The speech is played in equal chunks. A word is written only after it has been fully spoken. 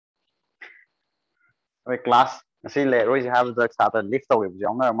we class si le roi have the started lift to we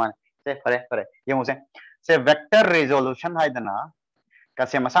jong man se pare yong se vector resolution hai dana ka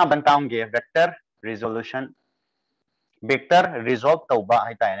se masam dang taung ge vector resolution vector resolve tauba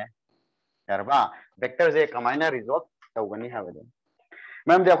hai ta ne yarba vector je kamaina resolve taugani ha bade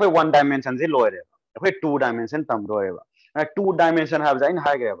ma'am देखो one dimension से लोए रे देखो to dimension तम रोए बा to dimension have जाइन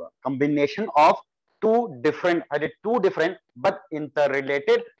high गए बा combination of two different but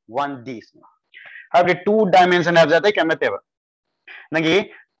interrelated 1Ds have the two dimension have जाते क्या मतलब नगी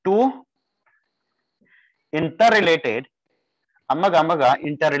two interrelated अमगा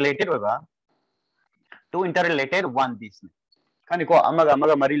interrelated होगा two interrelated 1Ds खानी को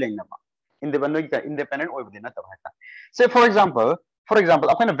अमगा मरी लेना बा independent ओए बदेना तब है say for example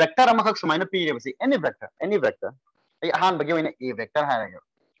अपने वेक्टर अमखक समायना पीरे बसी any vector ay ahan bagi wina a vector haraga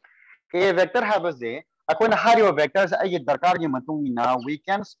a vector habase akoina hariyo vector se ay darkar gi matungina we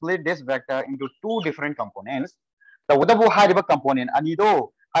can split this vector into two different components the udabu hariba component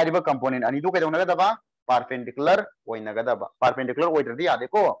anido kai dona daba perpendicular oina gadaba perpendicular oidradi ade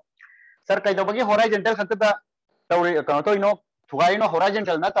ko sir kai dobagi horizontal khakta tawri kano ino thugai no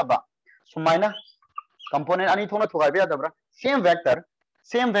horizontal na taba sumaina component ani thona thugai be adabra same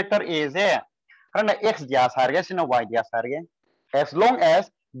vector is a karena x dias harga sina y dias harga as long as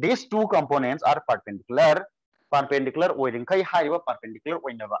these two components are perpendicular oiring kai haiba perpendicular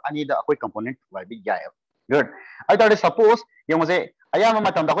oinaba ani da akoi component y bi jaya good I thought suppose yung se ayama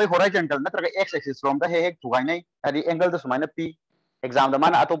matam da koi horizontal natraga x axis from da he thugai nai adi angle da sumaina p exam da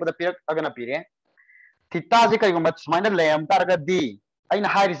mana atopa da pirak agana pire theta je kai gumba sumaina layam targa d aina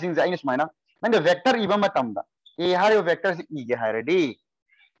hari sing je aina sumaina nang vector iba matam da a hari vector se e ge haradi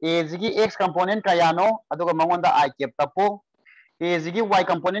a zigi x component kayano aduga mangonda I cap tapo a zigi y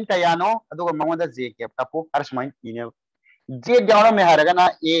component kayano aduga mangonda j cap tapo arsmain ine z jawra me haraga na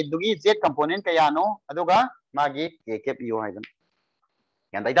a dugi z component kayano aduga magi k cap io haidan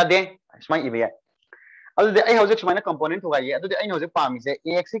yan dai ta de arsmain ibe adu de ai hojik smaina component hoga ye adu de ai hojik pami se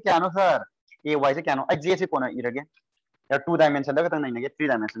x se kyano sir a y se kyano ai j se kona irage ya two dimension da ka tang nai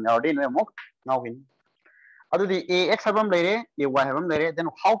 3 dimension ya orde no mok ngawin adu di ax habam lere ay habam lere then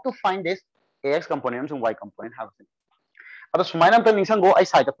how to find this ax component and y component have adu sumaina am ningsang go ai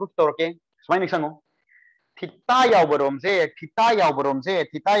side proof torke sumaina ningsang go theta yaw borom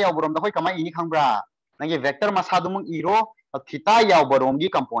da hoi kama ini khangbra nangi vector masadumung iro theta yaw borom gi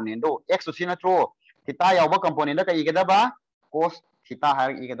component do x su sina tro theta yaw ba component da kai geda ba cos theta ha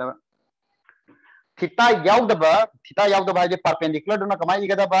i geda theta yaw da ba je perpendicular do na kama i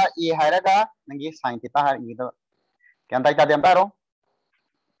geda ba e hairaga nangi sin theta ha i geda kyan tai ta dem taro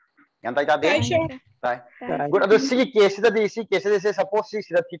kyan tai ta de tai good adu si case da di si case se suppose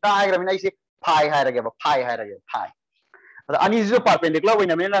si da theta ha gramina isi phi ha rage ba phi adu ani jo perpendicular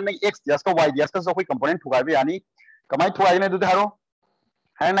wina mena na x just ko y just ko koi component thuga bi ani kamai thuga ne du haro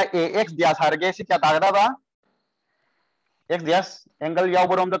ha na ax dias ha rage si kya ta gada ba x dias angle yaw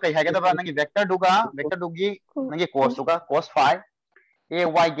borom da kai ha gada ba nangi vector dugi nangi cos duga cos phi a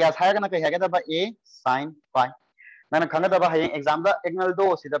y dias ha ga na kai ha gada ba a sin phi nana khanga da ba hayeng exam da angle do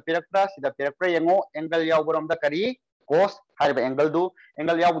sida pirakra yengo angle yaw borom da kari cos har ba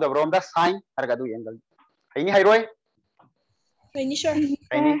angle yaw da borom da sin har ga du angle haini hairoi haini sure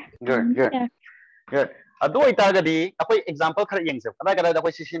haini good adu ita ga di akoi example khar yeng se kada da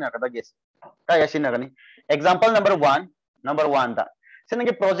koi sisina kada guess kaya sina gani example number 1 da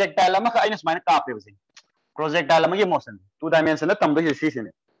sinagi projectile ama ka aina smaina ka pe bisi projectile ama ge motion two dimension da tamdo si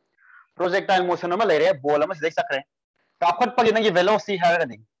sine projectile motion ama lere ball ama sidai sakre craft पगी नंगी velocity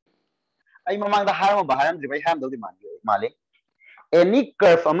हारगनी आई ममांग दा हारम बाहरम जिबै हाम दौदि माले any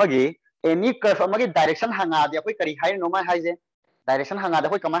curve अमगी direction हंगा दे अखोय करी hi no मा हायजे direction हंगा दे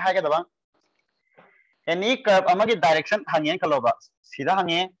अखोय कमा हायगे दबा any curve अमगी direction हंगे कलोबा सीधा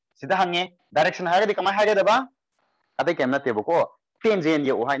हंगे डायरेक्शन हायगे दि कमा हायगे दबा अदे केम नते बको टेंजेंट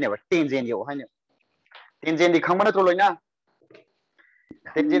ये ओ हायने बा टेंजेंट दि खंगमना तो लोइना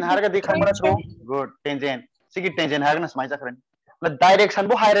टेंजेंट हारगे दि खंगमना तो गुड टेंजेंट सिगी टेंजेंट हारगना समाय जाखरन ल डायरेक्शन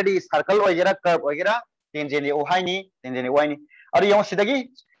बो हायरडी सर्कल ओइगेरा कर्व ओइगेरा टेंजेंट ये ओ हायनी टेंजेंट ये ओइनी अरे यो सिदगी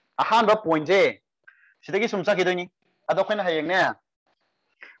अहान बा पॉइंट जे सिदगी सुमसा खिदोनी अदो खैना हायेंगने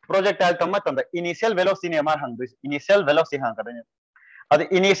प्रोजेक्टाइल तम तम इनिशियल वेलोसिटी ने मार हंग इनिशियल वेलोसिटी हंग करने अद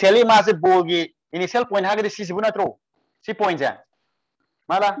इनिशियली मा से बोगी इनिशियल पॉइंट हागे सी सिबुना त्रो सी पॉइंट जे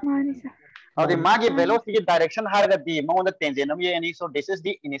माला अद मागी वेलोसिटी डायरेक्शन हारगा दी माउंड टेंजेंट हम ये any so this is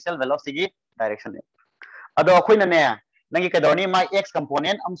the initial velocity direction ado akoina ne nangi kadoni my x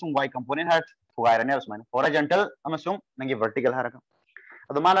component amsung y component har thugaira ne usman horizontal amasung nangi vertical haraka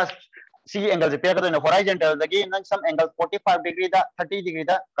ado mana si angle je pe ka horizontal dagi nang some angle 45 degree da 30 degree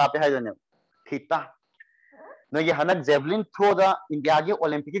da ka pe ha jane theta नोगी हनक javelin throw दा India की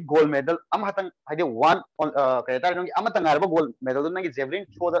Olympic की gold medal अम हतंग हाइदे one कय तार नोगी अमतंग आरबो gold medal नोगी javelin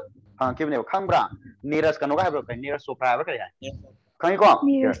throw दा किबने खंगब्रा नीरज कनोगा हाइबो कय नीरज चोपड़ा हाइबो कय खंगी को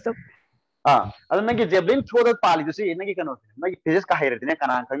अदु नोगी जेवलिन थ्रो दा पाली दुसी नोगी कनो नोगी फिजिक्स का हाइरदिने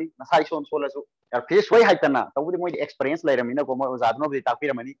कना खंगी नसाई सोन सोलसु यार फिजिक्स सोई हाइतना तबुदि मोइ एक्सपीरियंस लेरमिना को मो जादनो बि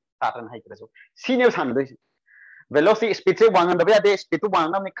तापिरमनी तातन हाइत्रसु सीनियर सान दोइसि velocity speed से वांगन दबे आदे speed तो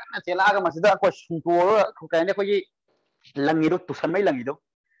वांगना में कन्ना चेलागा मसिदा को सुंटो कहने को ये लंगिदो तुसन में लंगिदो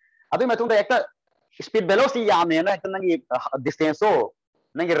अदु मैं तुम एक speed velocity यामे ना एक नंगी distance तो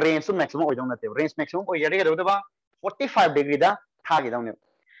नंगी range तो maximum हो जाऊंगा ते range maximum को यारे के दबा 45 degree दा था के दाउने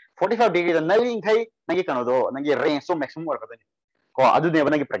 45 degree दा नई इंखाई नंगी कनो दो नंगी range तो maximum वर्क करते को अदु ने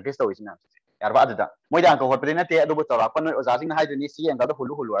नंगी practice तो होइसिना यार बा अदुदा मोइदा को होटपदे ना ते अदु बो तोरा पन ओजासिंग हाइदुनी सी एंगा दो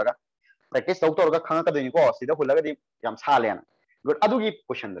हुलु हुलु आगा practice तौ तौर का खंगा कदनी को सिदा हुलगदी याम सालेना गुड अदुगी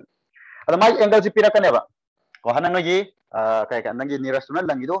क्वेश्चन दन अद माइ एंगल से पिरकनेबा को हनन नगी काय का नगी निरसुना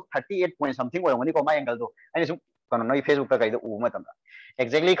लंगिदो 38 पॉइंट समथिंग ओयमनी को माइ एंगल दो आनि सुम कनो नगी फेसबुक का काइदो उ मतम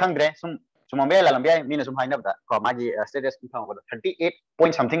एक्जेक्टली खंग्रे सुम सुमबे लालंबे मीना सुम हाइनबदा को मागी स्टेटस की थांगो 38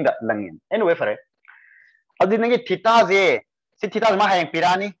 पॉइंट समथिंग दा लंगिन एनीवे फरे अदि नगी थीटा जे सि थीटा मा हायंग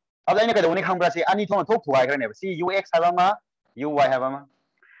पिरानी अब आइना कदोनी खंग्रा से अनि थोन थोक थुवाय ग्रेनेबा सी ux हाबा मा uy हाबा मा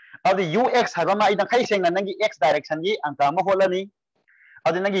अब ux हाबा मा इदा खै सेंग नंगी x डायरेक्शन की अंका म होलनी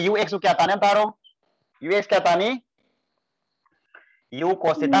अब नंगी ux क्या ताने तारो ux क्या तानी u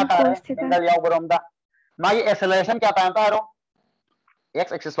cos थीटा तारे एंगल याव बरोमदा मागी एक्सेलरेशन क्या ताने तारो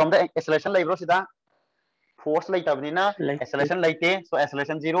x axis from the acceleration लेब्रो सिदा फोर्स लेतबनिना एक्सेलरेशन लेते सो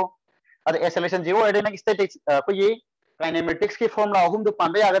एक्सेलरेशन 0 अब एक्सेलरेशन 0 एडे नंगी स्टैटिक्स को ये काइनेमेटिक्स की फॉर्मूला अहुम दो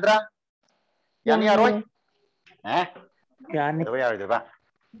पांबे यागद्रा यानी यारोय हैं यानी तो यार देबा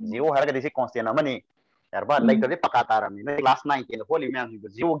 0 हरगा दिसी कांस्टेंट अमनी यार बा लाइक तदे पका तारमी ने क्लास 9 के होली मैम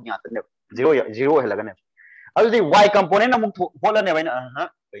 0 ज्ञातने 0 हेलगने अदुदी y कंपोनेंट अमुक होलने बैना ह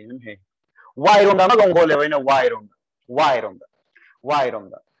कइनम हे y रोम दा गंग होले बैना y रोम y रोम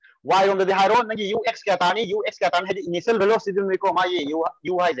दा हारो नगी ux क्या तानी ux क्या तानी है इनिशियल वेलोसिटी में को मा ये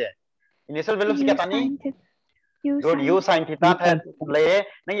u हाय जे इनिशियल वेलोसिटी क्या तानी गुड u sin थीटा था ले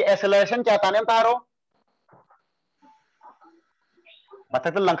नगी एक्सेलरेशन क्या ताने तारो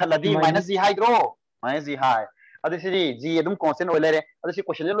मथक लंखलदी माइनस जी हाइड्रो माइनस जी हाई अदि जी एकदम कांस्टेंट ओइ लेरे अदि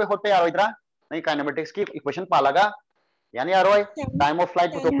क्वेश्चन लोय होते यारोइद्रा नहीं काइनेमेटिक्स की इक्वेशन पालागा यानी यारोय टाइम ऑफ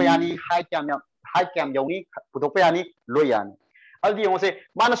फ्लाइट पुथोप यानी हाइट कैम यौनी पुथोप यानी लोय यानी अदि योसे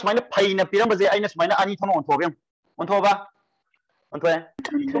माना सुमाइना फैना पिरमबजे आइना सुमाइना अनि थोनो ओनथोबेम ओनथोबा ओनथोए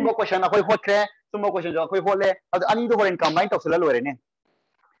सुमो क्वेश्चन अखोय होत्रे सुमो क्वेश्चन जो अखोय होले अदि अनि दो होरेन कंबाइन तोसला लोयरेने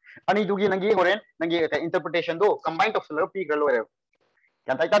अनि दुगी नंगी होरेन नंगी इंटरप्रिटेशन दो कंबाइन तोसला पीग्र लोयरे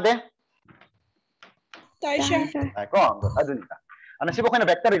क्या ताई तादे ताई सर को अदुनी ana sibo khana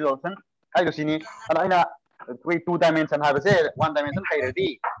vector resolution hai do sini ana we two dimension ha base one dimension hai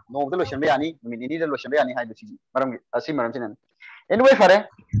ready no the solution be ani mini the solution be ani hai do sini maram asi maram sinan anyway fare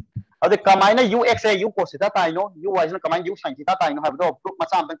ade kamaina ux hai u cos theta tai no uy is kamaina u sin theta tai no ha do proof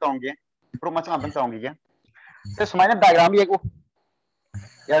macha am tang tongge proof macha am tang tongge ge se sumaina diagram ye ko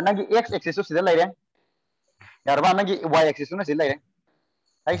yar nagi x axis su sida laire yar ba nagi y axis su na sida laire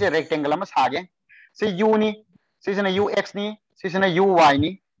ai se rectangle ma sage se u ni se na ux ni सिसना uy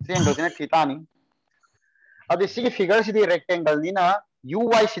ni से angle सिना theta नि अदि सिगी figure सिदि rectangle नि ना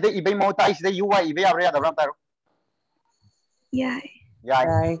uy सिदे इबै मौता सिदे uy इबै आब्रे यादब्रा तारो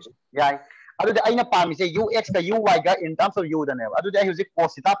याय अदि आइना पामी से ux का uy का इन टर्म्स ऑफ u दने अदि आई हुजिक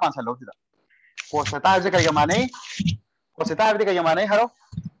cos थीटा पांसा लो थिदा cos थीटा जे कय माने cos थीटा अदि कय माने हारो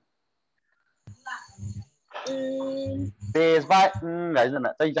बेस बाय गाइस ना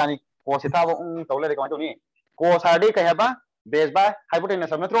तै जानी cos थीटा बो तौले दे कमाय तोनी cos आदि कय बा बेस बाय हाइपोटेनस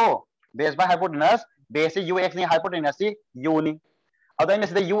सब नत्रो बेस बाय हाइपोटेनस बेस से ux नि हाइपोटेनस सी u नि अदैन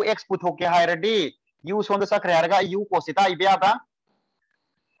से ux पुथोके हायरडी u सोंद सखरे हारगा u cos theta इबे आबा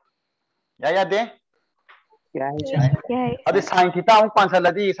या दे अदि sin थीटा उन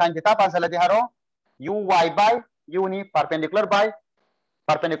पांसलदी हारो uy बाय u नि परपेंडिकुलर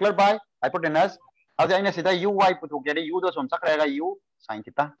बाय हाइपोटेनस अदैन से uy पुथोके दे u दो सोम सखरेगा u sin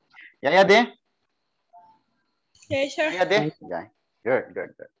थीटा या दे yes sir या दे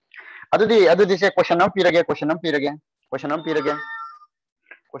good अदुदी से क्वेश्चन नंबर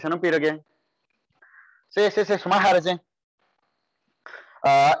पीरगे से सुमा हारजे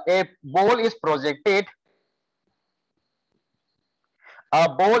a ball is projected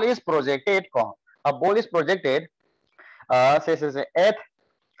say at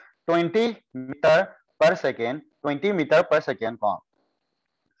 20 meter per second 20 meter per second ko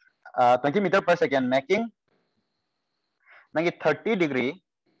 20 meter per second making 30 degree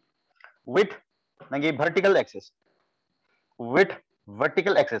with नंगी vertical axis with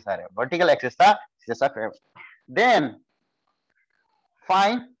vertical axis है vertical axis था then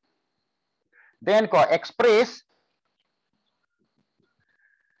find then को express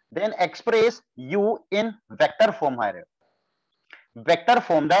u in vector form है vector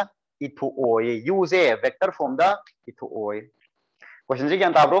form दा इथु ओए u से vector form दा इथु ओए क्वेश्चन जी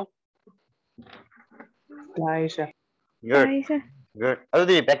क्या था bro Sir. good good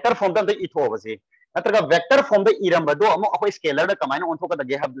अदुदी vector form दा इथु ओबसे नत्रगा vector form दा इरंबदो अमो अखोय scalar दा कमायना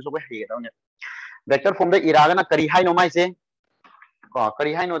ओंथोकदगे हाबदुसो कोय हेदावने vector form दा इरागना करी हाइनो माइसे को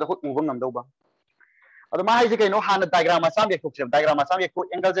करी हाइनो दा खो उबम नमदौबा अदो मा हाइसे कइनो हाना diagram Assam येखुक diagram Assam येखु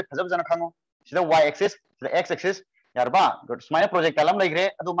angle से फजब जना खांगो सिदा y axis सिदा x axis यारबा गुड स्माइल प्रोजेक्ट कलम लाइग्रे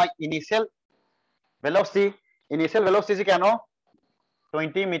अदो माय इनिशियल वेलोसिटी से क्या नो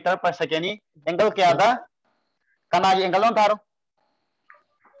 20 मीटर पर सेकेंड एंगल क्या था कना ये angle taro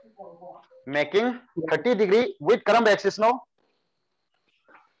making 30 degree with करम axis no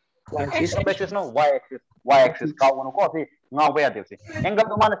axis no y axis का वनो को असी ngaw ba yade se angle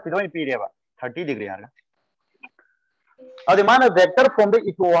तो माने सिदो पी रेबा 30 डिग्री यार अदि माने vector form they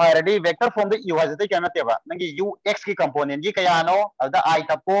eco हायरडी vector form they you हाजते क्या नतेबा नंगी ux की कंपोनेंट जी कया नो अदा i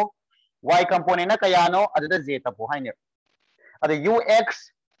तपो y कंपोनेंट ना कया नो अदा j तपो हाइने अदे ux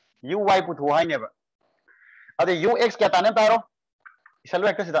uy पुथो हाइने बा अदे ux क्या ताने तारो इसल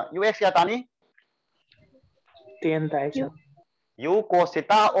वेक्टर सिदा ux क्या तानी 10 sir. u cos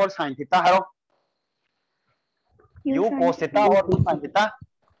थीटा और sin थीटा हरो u cos थीटा और sin theta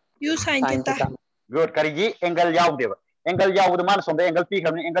U sin theta. Good करिगी angle याव देबा एंगल याव द मान Sonde angle P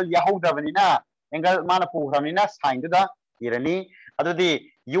खरनी angle याहौ दबनीना angle मान पू खरनीना sin दुदा इरनी अदुदी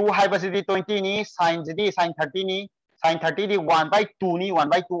u हाइबसिदी 20 knee sin जिदी sin 30 knee sin 30 the 1/2 knee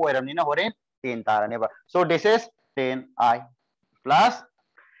 1/2 ओइरमनीना होरेन 10 तारनेबा so this is 10i plus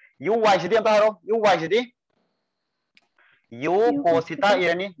uy सिदी अंत हारो uy सिदी u cos theta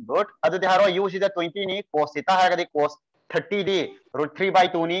इरनी good अदुदी हारो u सिदा 20 नी cos theta हागदी cos 30 दी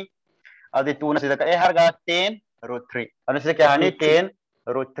 √3/2 नी अदि 2 ना सिदा का ए हारगा 10 √3 अने से क्या हानी 10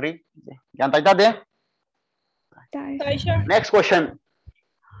 √3 ज्ञान ताइता दे Sir. next question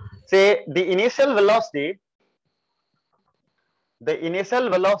say the initial velocity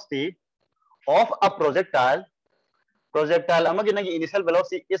of a projectile amagi nangi initial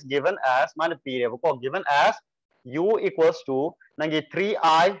velocity is given as मान p रे वो given as u equals to nangi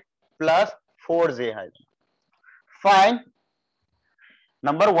 3i plus 4j है find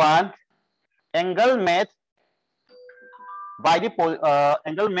number 1 angle made by the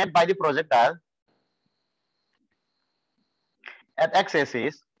projectile at x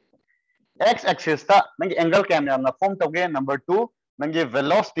axis ta nangi angle क्या ना form तोगे number 2 nangi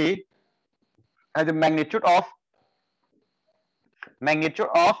velocity and the magnitude of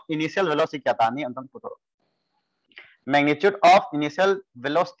initial velocity क्या तानी अंतम पुतो magnitude of initial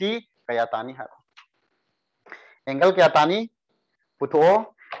velocity क्या तानी है angle क्या तानी पुतो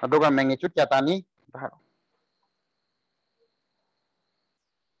अदोगा magnitude क्या तानी बाहर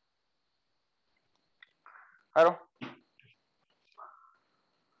हरो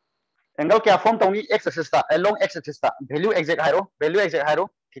एंगल क्या फॉर्म तोंगी x एक्सिस ता along x एक्सिस ता वैल्यू एग्जैक्ट हाइरो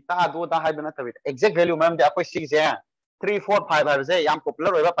थीटा दो ता हाइबना तबि एग्जैक्ट वैल्यू मैम दे अकोय 6 जे 3 4 5 हाइबे जे याम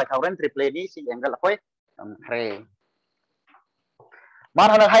पॉपुलर होइबा पाइथागोरन ट्रिपल नी सी एंगल अकोय खरे मान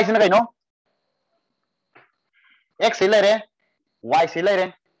हना हाइसिन कइनो x से लेरे y से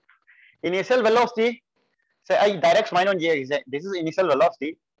लेरे initial velocity से आई direct minus J this is initial velocity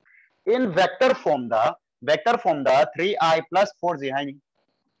in vector form the 3i plus 4j हाइनी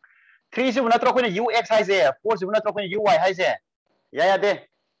 3 से नत्र कोइन ux हाइ जे 4 से नत्र कोइन uy हाइ जे या दे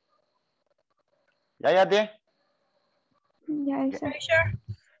Sir.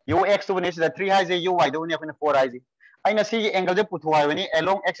 ux तो ने 3 हाइ जे uy दो ने कोइन 4 हाइ जे आइना सी एंगल जे पुथो हाइ बनी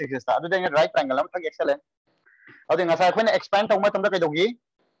along x axis ता अदु राइट ट्रायंगल हम थक एक्सेल अदु ngasa कोइन एक्सपेंड तौ मतम द कइदोगी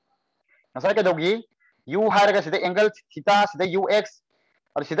ngasa कइदोगी u हारगा सिदा एंगल थीटा सिदा ux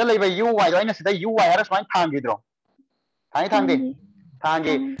और सिदा लेबा uy दो आइना सिदा uy हारा स्वाइन थांगिद्रो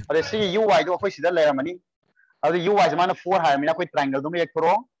थांगे अरे सी uy दो अखोय सिदा लेरमनी अदु uy से माने 4 हाइ मिना कोइ ट्रायंगल दो एक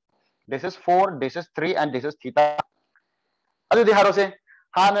thorough this is 4 this is 3 and this is theta अदु दि हारो से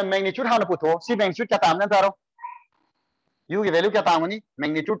हाना मैग्नीट्यूड हाना पुथो सी मैग्नीट्यूड क्या तामना तारो u की वैल्यू क्या तामनी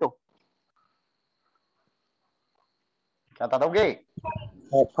मैग्नीट्यूड तो क्या तादोगे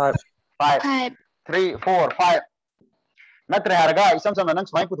 5 5 3 4 5 नत्र हारगा इसम सम नंग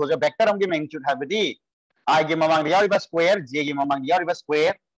स्वाइन पुथो जे वेक्टर हम की मैग्नीट्यूड हाबदी i की ममांग यारिबा स्क्वायर j की ममांग यारिबा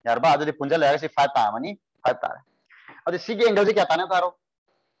स्क्वायर यारबा अदु दि पुंजल लेगा से 5 तामनी 5 तारे अदु सी के एंगल से क्या ताना तारो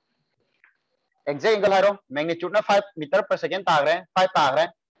एग्जैक्ट एंगल हारो मैग्नीट्यूड ना 5 मीटर पर सेकंड ताग रहे हैं 5 ताग रहे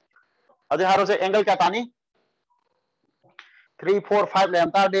हैं अदे हारो से एंगल क्या तानी 3 4 5 ले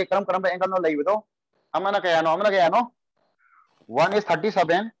अंतर दे करम एंगल नो लेबदो अमना कया no 1 is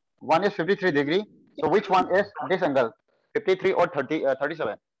 37 1 is 53 degree so which one is this angle 53 or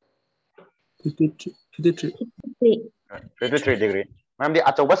 37 53 degree ma'am the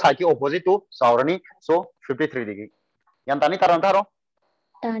अचौबा side की ऑपोजिट टू साउरनी सो 53 degree यान तानी तारो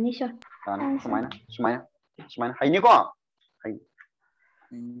तानी सर तानी सुमाइना हाइनी को हाइ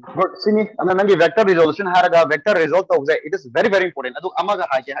गुड सिनी अना नंगी vector resolution हारगा vector resolve तौजे it is very very important अदु अमागा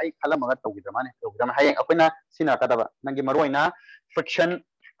हाइके हाइ खलमगा तौगिदा माने तौगिदा हाइ अखोइना सिना कदबा नंगी मरोइना फ्रिक्शन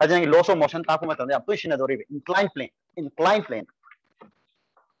अजंगी लॉस ऑफ मोशन ताको मतम अब तो सिना दोरिबे inclined plane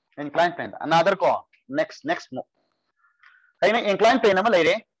another को next हाइना inclined plane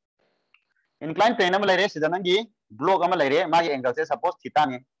अमा लेरे सिदा नंगी ब्लॉक अमा लेरे मागी एंगल से सपोज थीटा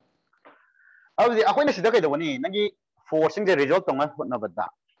ने अब दि अखोइना सिदा कइदबनी नंगी फोर्सिंग जे रिजॉल्व तंगा होनबदा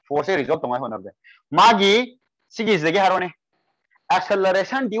फोर्स से रिजॉल्व तंगा होनबदे मागी सिगी जगे हारोने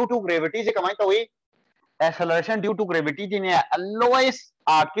एक्सेलरेशन ड्यू टू ग्रेविटी जे कमाई तोई acceleration due to gravity G ने लोएस्ट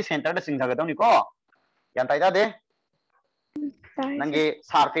आर्क की सेंटर द सिंगजगदौनी को यान ताइदा दे नंगी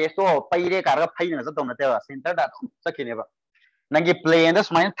सरफेस तो पैरे कारगा फैना जतौनते सेंटर दा सकिनेबा नंगी प्लेन द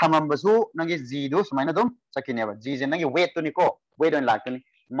स्माइन थममबसु नंगी जी दु स्माइन दम सकिनेबा जी जे नंगी वेट तो निको wait on लाक्तनी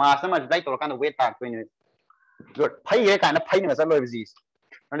mass multiply तोरकान wait ताक्तोइने good फैरे काना फैना जलोय जी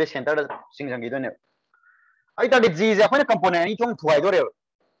नंगे सेंटर द सिंगजंगी दोने आई तादि जी जे अखोइना कंपोनेंट नि थों थुवाइ दोरे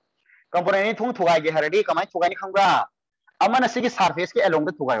कंपोनेंट नि थों थुवाइ गे हरडी कमाय थुगाइनि खंग्रा अमना सिगी सरफेस के अलोंग द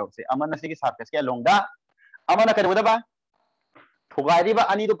थुगायो से अमना सिगी सरफेस के अलोंग दा अमना कदबा थुगाइरिबा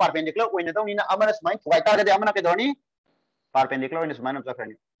अनि दो परपेंडिकुलर ओइना दौनिना अमना स्माइन थुगाइ तागदे अमना केदोनी परपेंडिकुलर ओइना स्माइन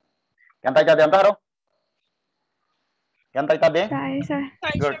जखरनि यान्ताइ तादे अंतारो यान्ताइ तादे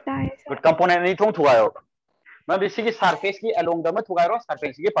गुड कंपोनेंट नि थों थुगायो मैं सिगी सरफेस की अलोंग द म थुगाइरो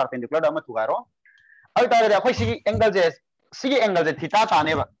सरफेस की परपेंडिकुलर द म थुगाइरो अब तागदे अखोइ सिगी एंगल जे थीटा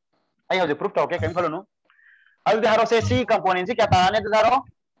तानेबा आई हजे प्रूफ तौके केम खलोनु अब हारो से सी कंपोनेंट से क्या ताने दारो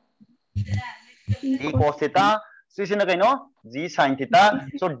g cos theta सिसिना कइनो g sin theta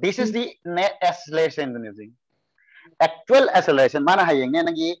so this is the net acceleration using actual acceleration माना हायेंगे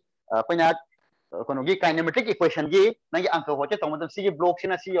नगी पइना कोनोगी काइनेमेटिक इक्वेशन गी नगी अंक होचे तमदम सिगी ब्लॉक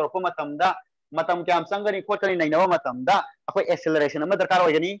सिना सी योरको मतमदा मतम क्याम संगनी खोटनी नैनवा मतमदा अखोइ एक्सेलरेशन अमा दरकार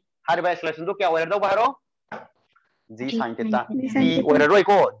होयगनी हारिबा एक्सेलरेशन तो क्या ओरदो बारो g sin theta g ओररोय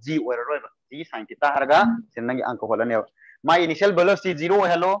को g ओररोय g sin theta हरगा सिनंगी अंक होलने मा initial velocity 0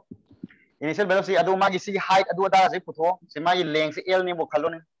 hello initial velocity अदु मागी सी हाइट अदु दा जे पुथो से मागी लेंथ से l ने बो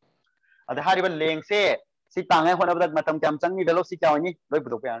खलोने अद हारिबा लेंथ से सी तांगे होनबदा मतम क्याम संगनी वेलोसिटी क्या होनी लोय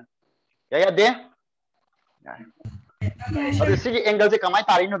पुथो प्यान या दे अदु सी एंगल से कमाई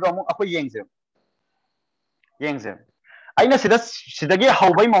तारिनो दो अमु अखो येंगसे आइना सिदगी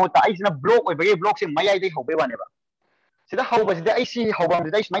हौबै महता आइसिना ब्लॉक ओइबगे ब्लॉक से मयाइ दे हौबै वानेबा सिदा हौबसिदा आइ सी हौबम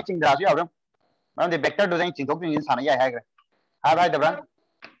दिदा इस्माइ चिंगदासु यावदम माने वेक्टर दो जाइन चिंथोक चिंगिन साना याइ हाइग्रे हाय दब्रा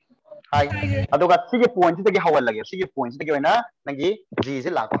हाय अदुगा सिगे पॉइंट सिदगी हवल लगे सिगे पॉइंट सिदगी ओइना नंगी जी से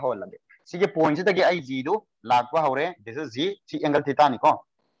लाको हवल लगे सिगे पॉइंट सिदगी आई जी दो लाको हवरे this is ji C angle theta निको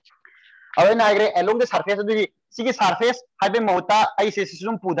Avena हाइग्रे along the surface दुगी सिगे surface highway महता आई से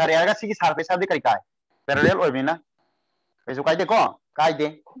सिसुम पुधारे आगा सिगे सरफेस हाबे करि काय पैरेलल ओइबिना कैसु कायदे को कायदे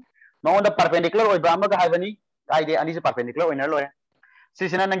मौन द परपेंडिकुलर ओइबा अमगा हाइबनी कायदे अनि से परपेंडिकुलर ओइना लोय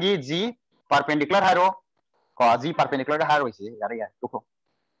सिसिना नंगी जी परपेंडिकुलर हारो को जी परपेंडिकुलर हारो इसे यारे यार दुखो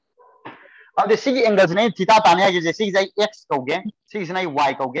अब द सिगी एंगल्स ने थीटा ताने है जे सिगी जाई x कहोगे सिगी से नहीं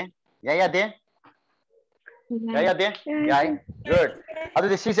y कहोगे या दे गुड अब द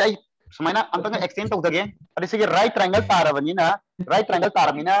सिगी जाई समाइना अंतंग एक्सटेंड तौदगे अब सिगी राइट ट्रायंगल तारबनिना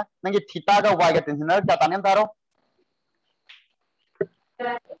नंगी थीटा का y का टेंशन क्या ताने तारो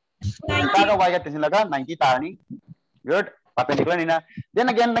थीटा का y का टेंशन लगा 90 तारनी गुड परपेंडिकुलर निना देन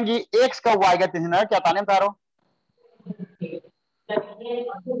अगेन नंगी x का y का टेंशन क्या ताने तारो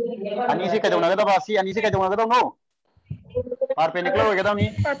अनि से कदौ नगदा बासी अनि से कदौ नगदा नो परपेंडिकुलर हो गदा नी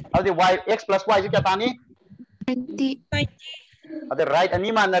अब द y x + y से क्या तानी 90 अब राइट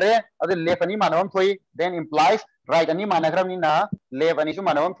अनि मानरे अब लेफ्ट अनि मानवम थोई देन इंप्लाइज राइट अनि मानग्रमनी ना लेफ्ट अनि सु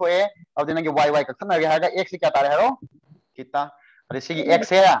मानवम थोए अब देन नंगी y का खना हागा x से क्या तारे हरो थीटा अब सिगी x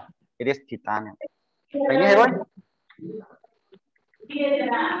है इट इज थीटा ने कहीं है रोय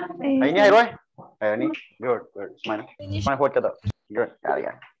कहीं है रोय Ni good smile hot kada good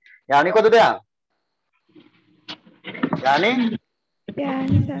yani ko dudya yani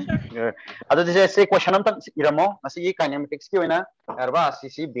good adu jise se question am tak iramo asi kinematics ki oina arba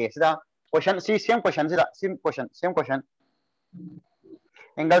si base da question si same question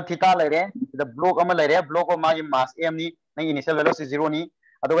angle theta lere the block ama lere block of magi mass m ni nang initial velocity 0 ni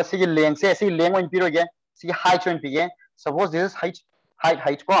अदुगा सिगी length से सिगी length one पिरोगे सिगी height one Pige suppose this is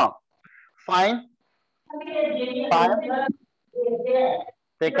height को find time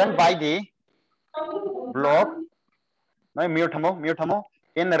taken by the block no mute thamo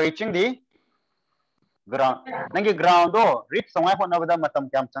in reaching the ground nangi ground do reach sangai phone na matam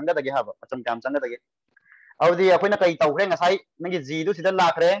kyam changa dage ha matam kyam changa dage audi akoina kai tawre ngasai nangi g du sida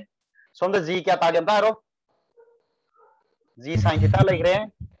lakhre somda g kya ta gam ta ro g sin theta legre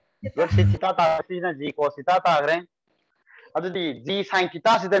dot c theta ta sina g cos theta ta gre adudi g sin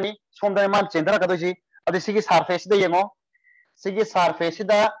theta sidani somda man chendra kadoji adi sigi surface da yengo sigi surface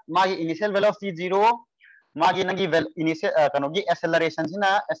da magi initial velocity 0 magi nangi initial kanogi acceleration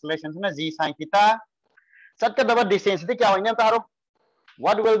sina g sin theta sat ka daba distance di kya hoina taro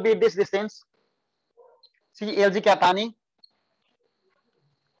what will be this distance sigi lg kya tani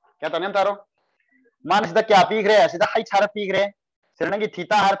taro man sida kya pi gre sida height har pi gre sir nangi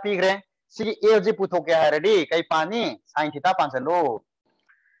theta har pi gre sigi lg putho kya hai ready kai pani sin theta pansalo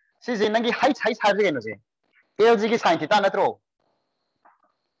sigi nangi height har ge no se lg ki sin theta natro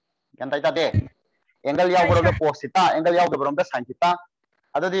gantai ta de angle yaw borom da cos theta angle yaw borom da sin theta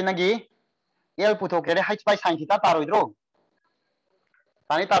adodi nangi l putho kya height by sin theta taro idro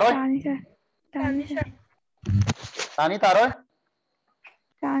tani taroi tani taroi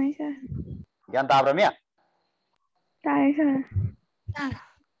gan ta bra me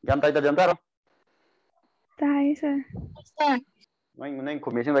gan tai ta gan taro nang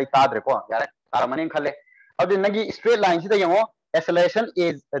information vai ta dre ko yare tara manen khale adu nangi straight line sida yango acceleration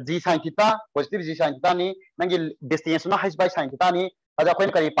is g sin theta positive g sin theta ni nangi distance na h by sin theta ni ada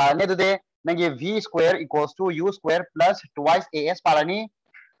koin kari parane du de nangi v square equals to u square plus twice as parani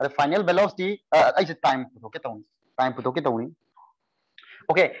the final velocity I said time puto ke tauni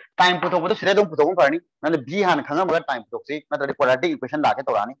okay time puto ko sire dong puto ko parani nan v han khanga ma time puto si na the quadratic equation la ke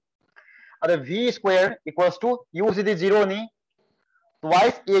torani ada v square equals to u is 0 ni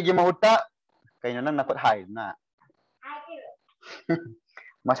twice a gi mahutta kaina nan nakot hai na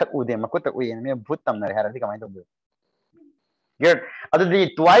masak ude makut ta uye me bhut tam na harati kamai tong good adu di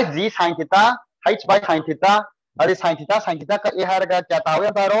twice g sin theta h by sin theta adi sin theta ka a har ga kya tawe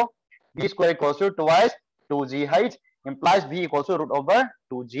taro b square equals to twice 2g h implies v equals to root over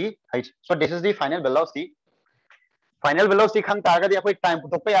 2g h so this is the final velocity khang ta ga di apoi time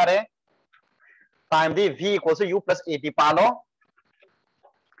putok pe yare time di v equals to u plus at palo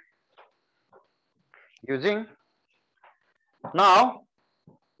using now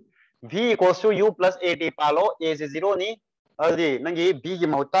v equals to u plus at palo a is 0 ni adi nangi b gi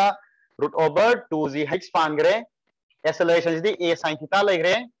mahutta root over 2g h pan gre acceleration is the a sin theta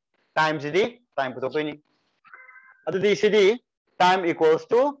legre times the time putok ni adi di cd time equals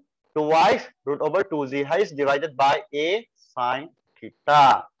to twice root over 2g h divided by a sin theta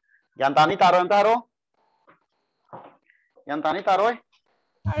yantani taro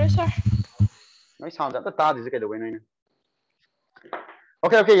sir noi sound ta ta dise ke do noi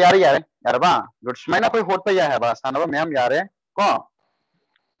okay yare ba good smaina koi hot pa ya hai ba sanaba ma'am yare ko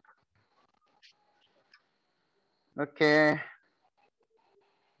okay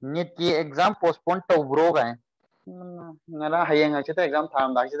NEET ki exam postpone to bro ga ngara hayeng ha chita exam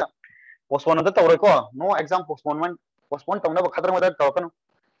tham da chita postpone ta tawre ko no exam postpone tawna ba khatar madar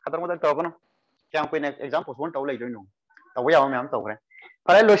tawkano kyang pin exam postpone taw lai no taw ya ma'am tawre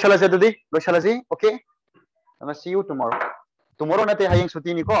pare lo shalasi okay and see you tomorrow nate hayeng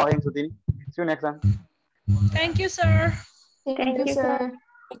suti ni see you next time thank you sir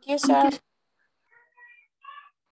Thank you, sir.